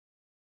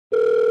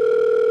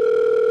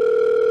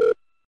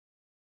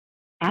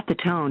the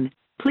tone,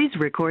 please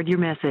record your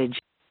message.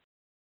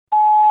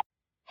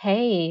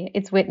 Hey,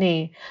 it's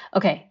Whitney.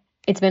 Okay,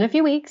 it's been a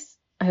few weeks.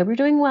 I hope you're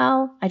doing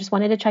well. I just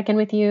wanted to check in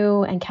with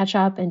you and catch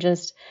up and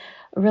just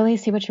really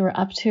see what you were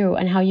up to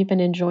and how you've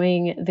been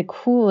enjoying the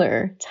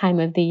cooler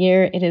time of the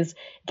year. It is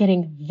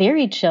getting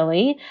very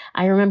chilly.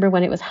 I remember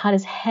when it was hot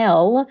as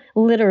hell,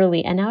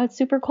 literally, and now it's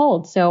super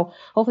cold. So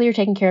hopefully you're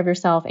taking care of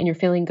yourself and you're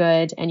feeling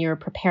good and you're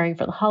preparing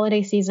for the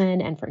holiday season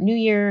and for New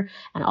Year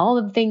and all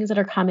of the things that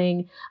are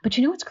coming. But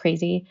you know what's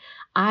crazy?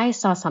 I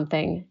saw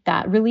something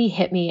that really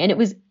hit me, and it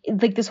was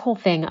like this whole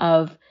thing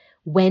of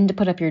when to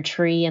put up your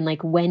tree and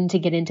like when to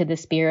get into the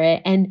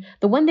spirit. And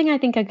the one thing I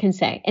think I can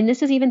say, and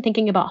this is even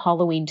thinking about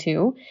Halloween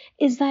too,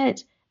 is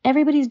that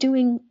everybody's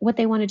doing what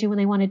they want to do when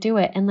they want to do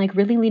it and like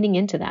really leaning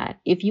into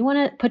that. If you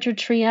want to put your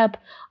tree up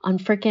on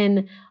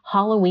freaking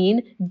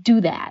Halloween,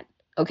 do that.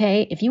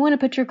 Okay. If you want to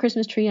put your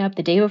Christmas tree up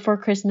the day before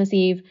Christmas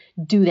Eve,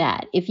 do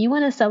that. If you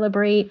want to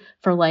celebrate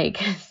for like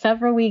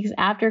several weeks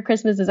after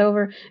Christmas is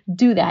over,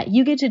 do that.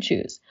 You get to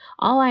choose.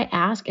 All I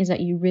ask is that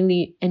you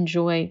really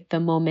enjoy the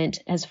moment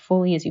as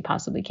fully as you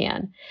possibly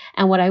can.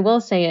 And what I will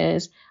say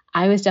is,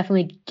 I was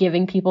definitely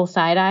giving people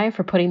side eye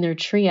for putting their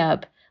tree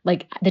up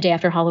like the day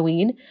after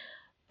Halloween.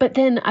 But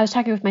then I was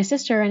talking with my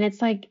sister and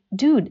it's like,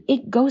 dude,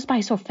 it goes by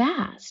so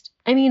fast.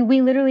 I mean,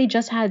 we literally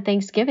just had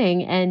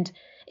Thanksgiving and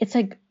it's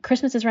like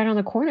Christmas is right on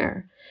the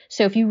corner.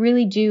 So if you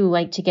really do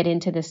like to get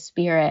into the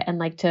spirit and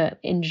like to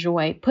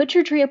enjoy, put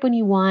your tree up when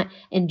you want,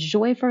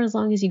 enjoy for as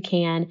long as you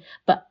can.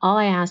 But all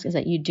I ask is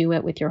that you do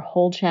it with your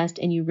whole chest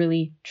and you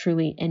really,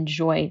 truly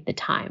enjoy the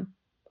time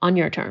on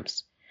your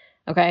terms.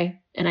 Okay.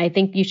 And I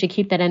think you should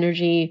keep that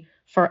energy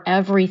for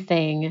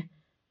everything,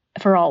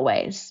 for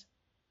always.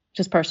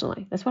 Just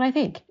personally. That's what I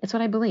think. It's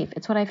what I believe.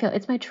 It's what I feel.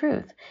 It's my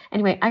truth.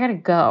 Anyway, I got to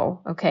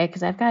go. Okay.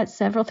 Because I've got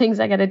several things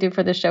I got to do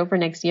for the show for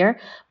next year.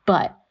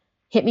 But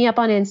hit me up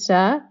on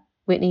Insta,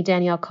 Whitney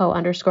Danielle Co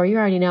 _ you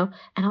already know,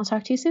 and I'll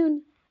talk to you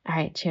soon. All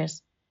right,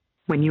 cheers.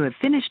 When you have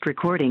finished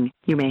recording,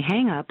 you may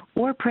hang up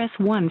or press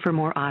 1 for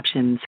more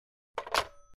options.